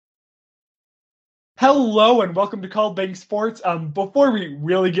Hello and welcome to Called Bank Sports. Before we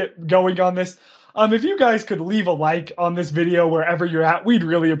really get going on this, if you guys could leave a like on this video wherever you're at, we'd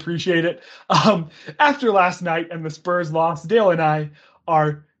really appreciate it. After last night and the Spurs loss, Dale and I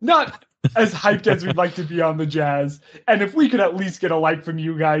are not as hyped as we'd like to be on the Jazz. And if we could at least get a like from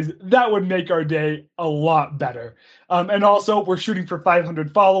you guys, that would make our day a lot better. And also, we're shooting for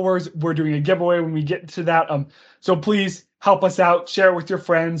 500 followers. We're doing a giveaway when we get to that. So please help us out, share it with your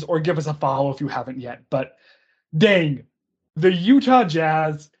friends, or give us a follow if you haven't yet. But dang, the Utah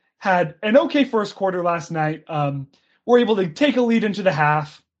Jazz had an okay first quarter last night. Were able to take a lead into the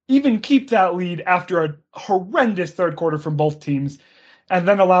half, even keep that lead after a horrendous third quarter from both teams, and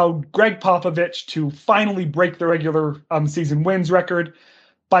then allowed Greg Popovich to finally break the regular season wins record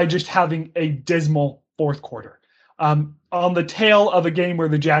by just having a dismal fourth quarter. On the tail of a game where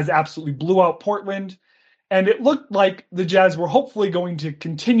the Jazz absolutely blew out Portland, and it looked like the Jazz were hopefully going to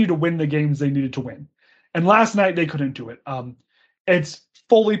continue to win the games they needed to win. And last night, they couldn't do it. It's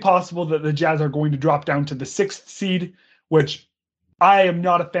fully possible that the Jazz are going to drop down to the 6th seed, which I am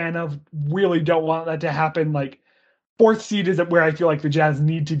not a fan of. Really don't want that to happen. Like, 4th seed is where I feel like the Jazz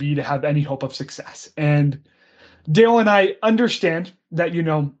need to be to have any hope of success. And Dale and I understand that,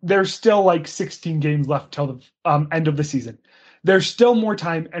 there's still like 16 games left till the end of the season. There's still more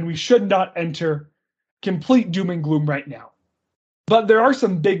time, and we should not enter complete doom and gloom right now. But there are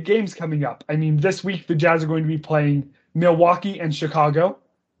some big games coming up. I mean, this week the Jazz are going to be playing Milwaukee and Chicago,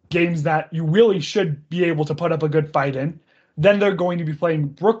 games that you really should be able to put up a good fight in. Then they're going to be playing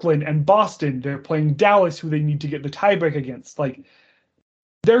Brooklyn and Boston. They're playing Dallas, who they need to get the tiebreak against. Like,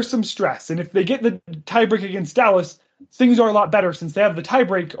 there's some stress. And if they get the tiebreak against Dallas, things are a lot better since they have the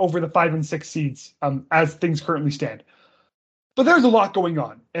tiebreak over the 5 and 6 seeds as things currently stand. But there's a lot going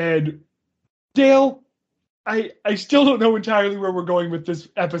on. And Dale, I still don't know entirely where we're going with this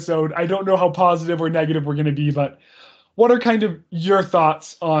episode. I don't know how positive or negative we're going to be, but what are kind of your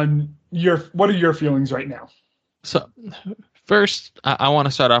thoughts on what are your feelings right now? So first, I want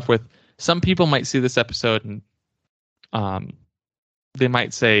to start off with, some people might see this episode and they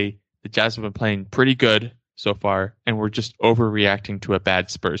might say the Jazz have been playing pretty good so far, and we're just overreacting to a bad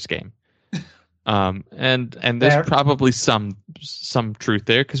Spurs game. And there's probably some truth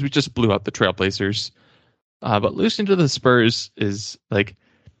there because we just blew out the Trailblazers. But losing to the Spurs is like,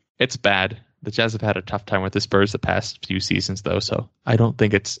 it's bad. The Jazz have had a tough time with the Spurs the past few seasons, though, so I don't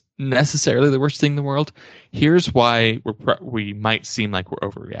think it's necessarily the worst thing in the world. Here's why we might seem like we're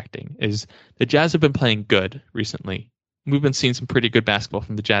overreacting: is the Jazz have been playing good recently. We've been seeing some pretty good basketball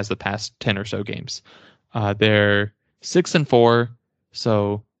from the Jazz the past 10 or so games. They're 6-4,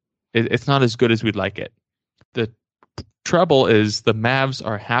 so it's not as good as we'd like it. The trouble is the Mavs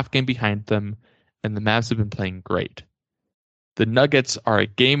are half game behind them, and the Mavs have been playing great. The Nuggets are a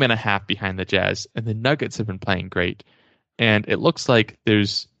game and a half behind the Jazz, and the Nuggets have been playing great. And it looks like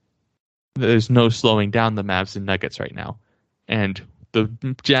there's no slowing down the Mavs and Nuggets right now. And the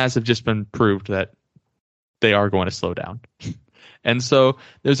Jazz have just been proved that they are going to slow down. And so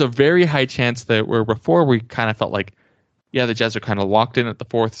there's a very high chance that where before we kind of felt like, yeah, the Jazz are kind of locked in at the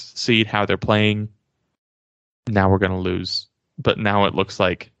 4th seed, how they're playing. Now we're going to lose. But now it looks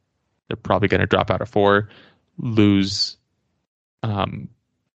like they're probably going to drop out of 4, lose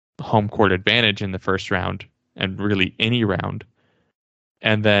home court advantage in the first round, and really any round.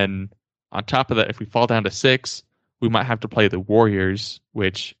 And then on top of that, if we fall down to 6, we might have to play the Warriors,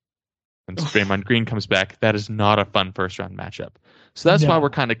 which, when Draymond Green comes back, that is not a fun first round matchup. So that's why we're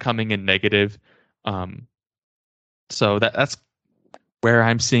kind of coming in negative. So that's where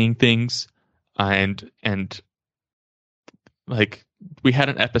I'm seeing things. And like, we had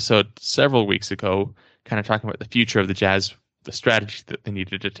an episode several weeks ago kind of talking about the future of the Jazz, the strategy that they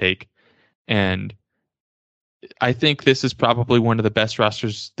needed to take. And I think this is probably one of the best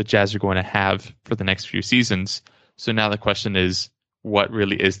rosters the Jazz are going to have for the next few seasons. So now the question is, what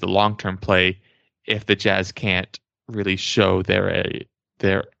really is the long-term play if the Jazz can't really show they're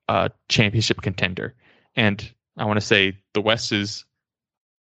a championship contender? And I want to say the West is,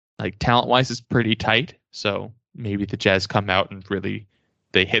 like, talent-wise, is pretty tight. So maybe the Jazz come out and really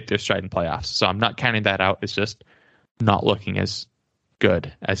they hit their stride in playoffs. So I'm not counting that out. It's just not looking as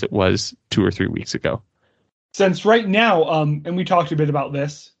good as it was 2 or 3 weeks ago. Since right now, and we talked a bit about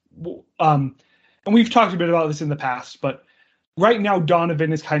this, and we've talked a bit about this in the past, but right now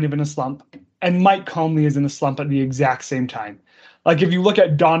Donovan is kind of in a slump, and Mike Conley is in a slump at the exact same time. Like, if you look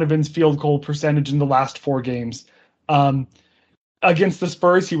at Donovan's field goal percentage in the last 4 games, against the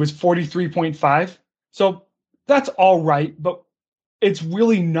Spurs, he was 43.5. So that's all right, but it's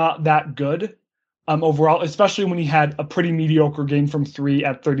really not that good overall, especially when he had a pretty mediocre game from 3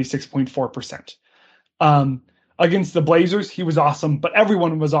 at 36.4%. Against the Blazers, he was awesome, but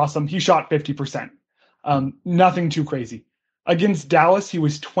everyone was awesome. He shot 50%. Nothing too crazy. Against Dallas, he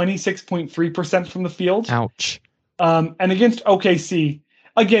was 26.3% from the field. Ouch. And against OKC,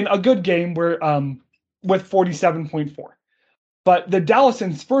 again, a good game where with 47.4. But the Dallas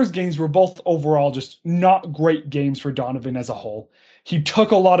and Spurs games were both overall just not great games for Donovan as a whole. He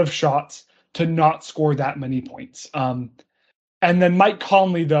took a lot of shots to not score that many points. And then Mike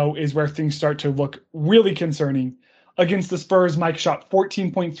Conley, though, is where things start to look really concerning. Against the Spurs, Mike shot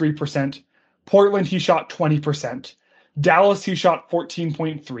 14.3%. Portland, he shot 20%. Dallas, he shot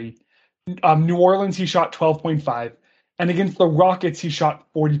 14.3%. New Orleans, he shot 12.5%. And against the Rockets, he shot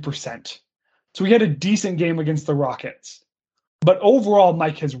 40%. So he had a decent game against the Rockets. But overall,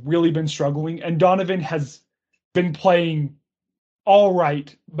 Mike has really been struggling, and Donovan has been playing all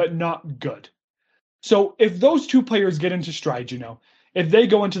right, but not good. So if those two players get into stride, if they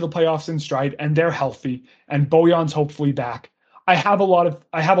go into the playoffs in stride and they're healthy and Bojan's hopefully back, I have a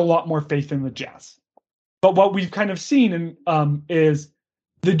lot more faith in the Jazz. But what we've kind of seen is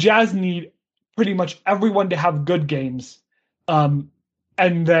the Jazz need pretty much everyone to have good games, and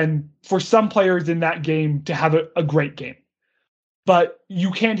then for some players in that game to have a great game. But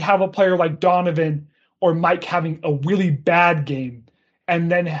you can't have a player like Donovan or Mike having a really bad game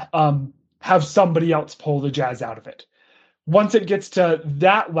and then have somebody else pull the Jazz out of it. Once it gets to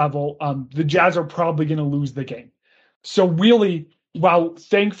that level, the Jazz are probably going to lose the game. So really, while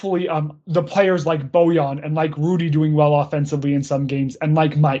thankfully the players like Bojan and like Rudy doing well offensively in some games and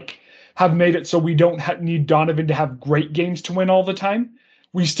like Mike have made it so we don't need Donovan to have great games to win all the time,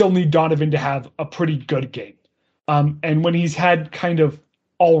 we still need Donovan to have a pretty good game. And when he's had kind of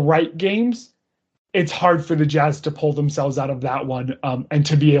all right games, it's hard for the Jazz to pull themselves out of that one and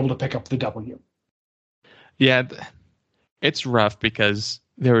to be able to pick up the W. Yeah, it's rough because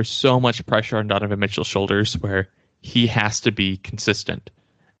there is so much pressure on Donovan Mitchell's shoulders where he has to be consistent.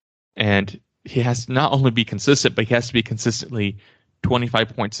 And he has to not only be consistent, but he has to be consistently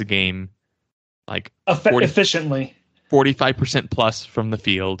 25 points a game, like efficiently. 45% plus from the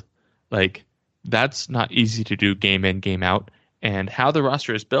field. Like, that's not easy to do game in, game out. And how the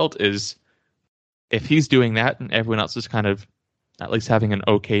roster is built is if he's doing that and everyone else is kind of at least having an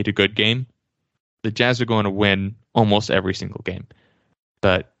okay to good game, the Jazz are going to win almost every single game.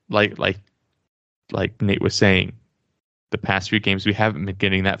 But like Nate was saying, the past few games we haven't been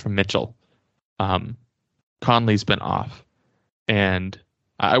getting that from Mitchell. Conley's been off. And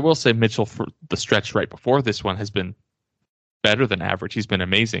I will say Mitchell for the stretch right before this one has been better than average. He's been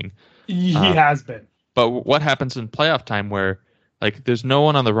amazing. He has been. But what happens in playoff time where there's no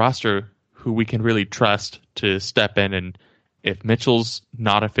one on the roster who we can really trust to step in, and if Mitchell's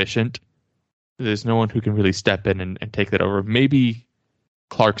not efficient, there's no one who can really step in and take that over. Maybe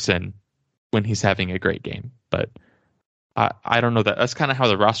Clarkson when he's having a great game, but I don't know. That's kind of how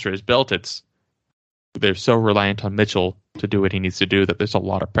the roster is built. They're so reliant on Mitchell to do what he needs to do that there's a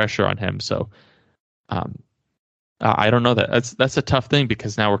lot of pressure on him. So I don't know. That's a tough thing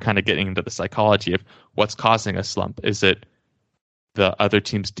because now we're kind of getting into the psychology of what's causing a slump. Is it the other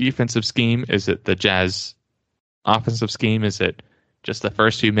team's defensive scheme? Is it the Jazz offensive scheme? Is it just the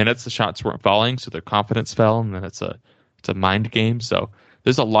first few minutes the shots weren't falling, so their confidence fell, and then it's a mind game? So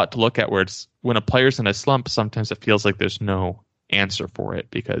there's a lot to look at where it's when a player's in a slump, sometimes it feels like there's no answer for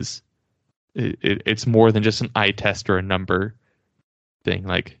it because it's more than just an eye test or a number thing.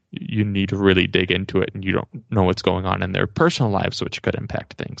 Like, you need to really dig into it, and you don't know what's going on in their personal lives, which could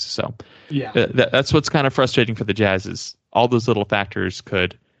impact things. So yeah, that's what's kind of frustrating for the Jazz is all those little factors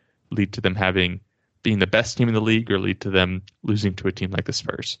could lead to them being the best team in the league or lead to them losing to a team like the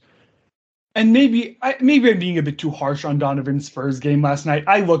Spurs. And maybe I'm being a bit too harsh on Donovan's Spurs game last night.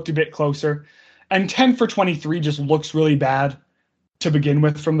 I looked a bit closer, and 10 for 23 just looks really bad to begin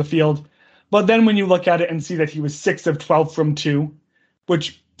with from the field. But then when you look at it and see that he was 6 of 12 from 2,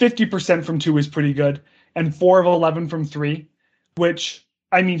 which 50% from 2 is pretty good, and 4 of 11 from 3, which,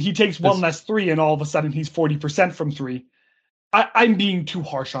 I mean, he takes one less 3 and all of a sudden he's 40% from 3. I'm being too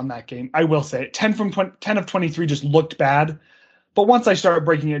harsh on that game. I will say it. 10 of 23 just looked bad. But once I started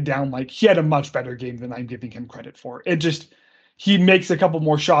breaking it down, he had a much better game than I'm giving him credit for. He makes a couple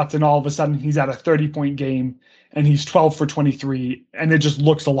more shots and all of a sudden he's at a 30-point game and he's 12 for 23 and it just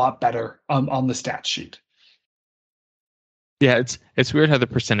looks a lot better on the stat sheet. Yeah, it's weird how the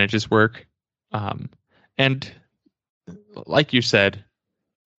percentages work. And like you said,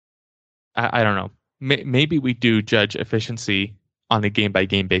 I don't know. Maybe we do judge efficiency on a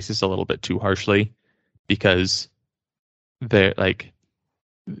game-by-game basis a little bit too harshly because they're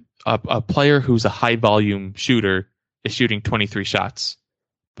a player who's a high-volume shooter is shooting 23 shots,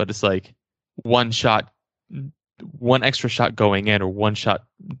 but it's one shot one extra shot going in or one shot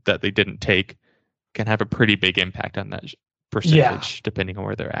that they didn't take can have a pretty big impact on that percentage, depending on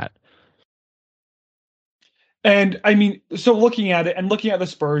where they're at. And I mean, so looking at it and looking at the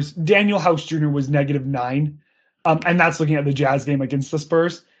Spurs, Daniel House Jr. was -9. And that's looking at the Jazz game against the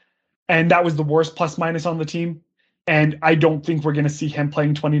Spurs. And that was the worst plus minus on the team. And I don't think we're going to see him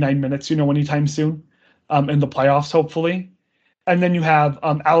playing 29 minutes, anytime soon in the playoffs, hopefully. And then you have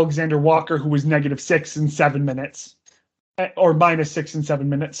Alexander Walker, who was -6 in 7 minutes or -6 in 7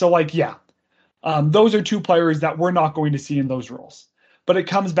 minutes. So those are two players that we're not going to see in those roles. But it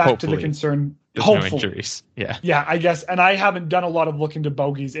comes back to the concern. There's no injuries. Yeah, I guess. And I haven't done a lot of look into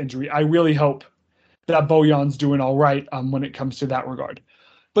Bogey's injury. I really hope that Bojan's doing all right when it comes to that regard.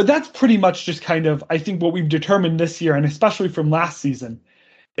 But that's pretty much just kind of, I think, what we've determined this year, and especially from last season,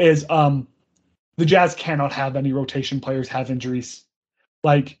 is the Jazz cannot have any rotation players have injuries.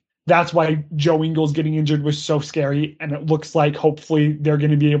 Like, that's why Joe Ingles getting injured was so scary, and it looks like hopefully they're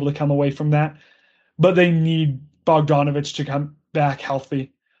going to be able to come away from that. But they need Bogdanovic to come back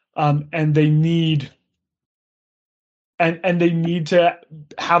healthy, and they need and they need to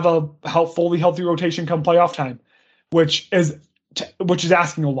have a fully healthy rotation come playoff time, which is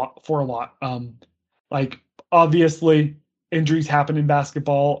asking a lot. Like, obviously injuries happen in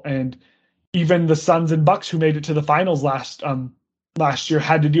basketball, and even the Suns and Bucks, who made it to the finals last year,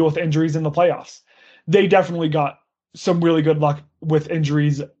 had to deal with injuries in the playoffs. They definitely got some really good luck with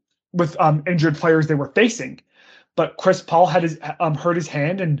injuries, with injured players they were facing. But Chris Paul had hurt his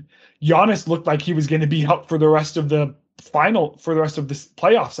hand, and Giannis looked like he was going to be out for the rest of the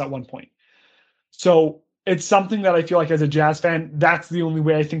playoffs at one point. So it's something that I feel like, as a Jazz fan, that's the only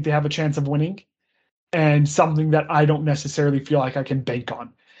way I think they have a chance of winning, and something that I don't necessarily feel like I can bank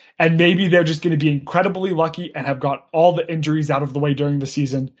on. And maybe they're just going to be incredibly lucky and have got all the injuries out of the way during the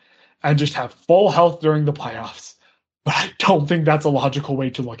season and just have full health during the playoffs. But I don't think that's a logical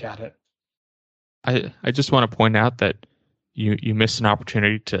way to look at it. I just want to point out that you missed an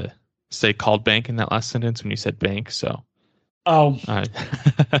opportunity to say called bank in that last sentence when you said bank. So,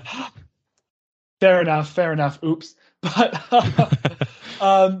 fair enough. Oops. But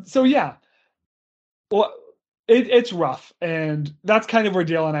so yeah, well, it's rough, and that's kind of where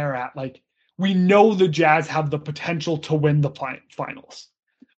Dale and I are at. Like, we know the Jazz have the potential to win the finals.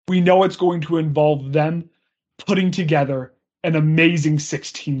 We know it's going to involve them putting together an amazing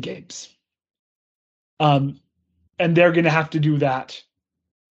 16 games. And they're going to have to do that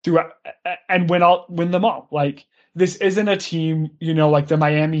throughout and win them all. Like, this isn't a team, like the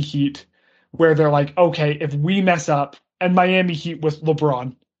Miami Heat, where they're like, okay, if we mess up, and Miami Heat with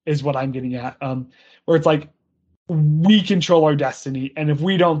LeBron is what I'm getting at, where it's like, we control our destiny, and if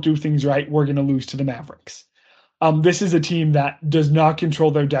we don't do things right, we're going to lose to the Mavericks. This is a team that does not control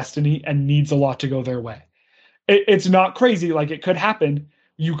their destiny and needs a lot to go their way. It's not crazy. Like, it could happen.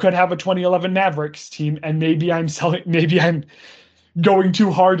 You could have a 2011 Mavericks team, and maybe I'm going too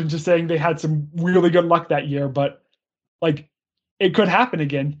hard into saying they had some really good luck that year, but like, it could happen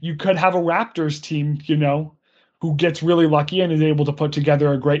again. You could have a Raptors team, who gets really lucky and is able to put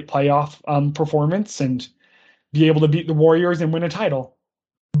together a great playoff performance and be able to beat the Warriors and win a title.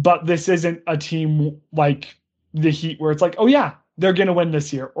 But this isn't a team like the Heat, where it's like, oh yeah, they're going to win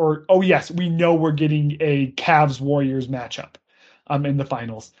this year. Or, oh yes, we know we're getting a Cavs-Warriors matchup in the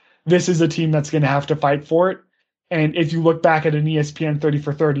finals. This is a team that's going to have to fight for it. And if you look back at an ESPN 30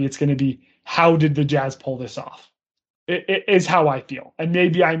 for 30, it's going to be, how did the Jazz pull this off? It is how I feel. And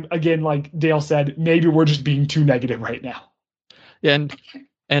maybe I'm, again, like Dale said, maybe we're just being too negative right now. Yeah,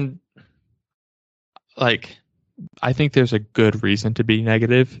 and like, I think there's a good reason to be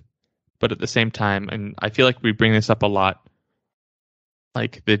negative, but at the same time, and I feel like we bring this up a lot,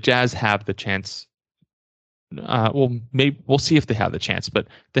 like, the Jazz have the chance. Maybe we'll see if they have the chance, but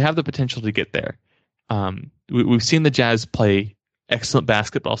they have the potential to get there. We've seen the Jazz play excellent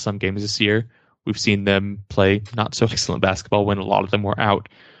basketball some games this year. We've seen them play not so excellent basketball when a lot of them were out.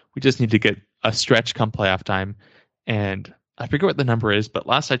 We just need to get a stretch come playoff time. And I forget what the number is, but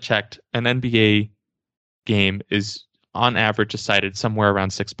last I checked, an NBA game is on average decided somewhere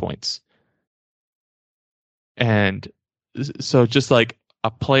around 6 points. And so just like a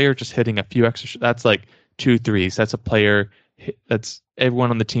player just hitting a few extra, that's like 2 threes. That's a player, that's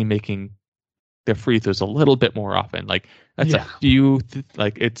everyone on the team making their free throws a little bit more often. Like, that's a few,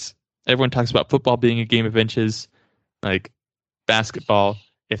 like, it's, everyone talks about football being a game of inches. Like, basketball,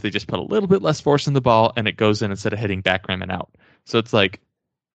 if they just put a little bit less force in the ball and it goes in instead of hitting back rim and out. So it's like,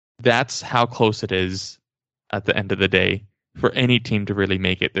 that's how close it is at the end of the day for any team to really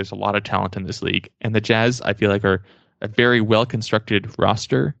make it. There's a lot of talent in this league. And the Jazz, I feel like, are a very well-constructed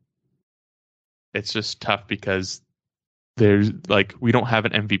roster. it's just tough because there's like we don't have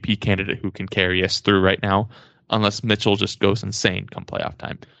an MVP candidate who can carry us through right now unless Mitchell just goes insane come playoff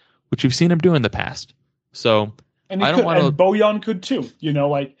time, which we've seen him do in the past. So and I don't want to. And Bojan could too. You know,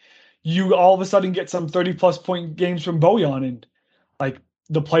 like you all of a sudden get some 30+ point games from Bojan, and like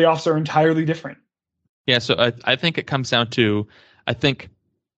the playoffs are entirely different. Yeah, so I think it comes down to, I think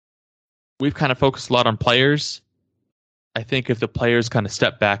we've kind of focused a lot on players. I think if the players kind of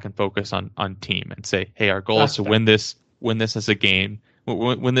step back and focus on team and say, hey, our goal is to win this as a game,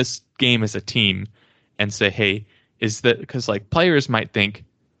 win this game as a team, and say, hey, is that because like players might think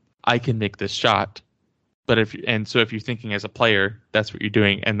I can make this shot, but if you're thinking as a player, that's what you're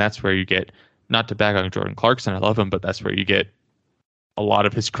doing, and that's where you get, not to bag on Jordan Clarkson, I love him, but that's where you get a lot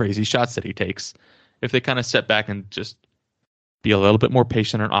of his crazy shots that he takes. If they kind of step back and just be a little bit more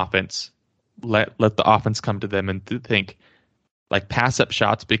patient on offense, let the offense come to them and think, like, pass up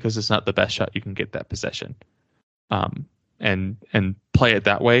shots because it's not the best shot you can get that possession, and play it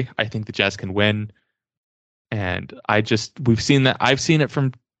that way, I think the Jazz can win. And we've seen that. I've seen it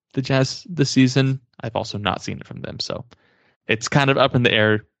from the Jazz this season. I've also not seen it from them. So it's kind of up in the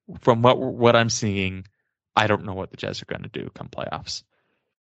air from what I'm seeing. I don't know what the Jazz are going to do come playoffs.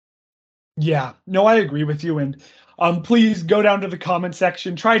 Yeah, no, I agree with you. And please go down to the comment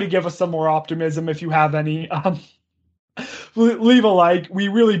section. Try to give us some more optimism if you have any. Leave a like. We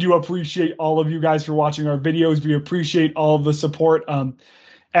really do appreciate all of you guys for watching our videos. We appreciate all of the support.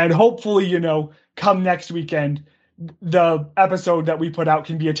 And hopefully, you know, come next weekend, the episode that we put out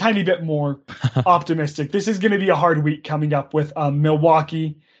can be a tiny bit more optimistic. This is going to be a hard week coming up with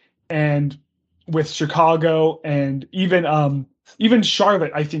Milwaukee and with Chicago and even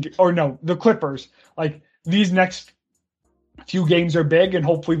Charlotte, I think, or no, the Clippers. Like, these next few games are big, and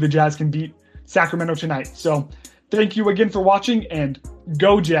hopefully the Jazz can beat Sacramento tonight. So thank you again for watching, and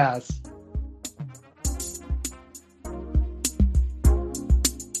go Jazz.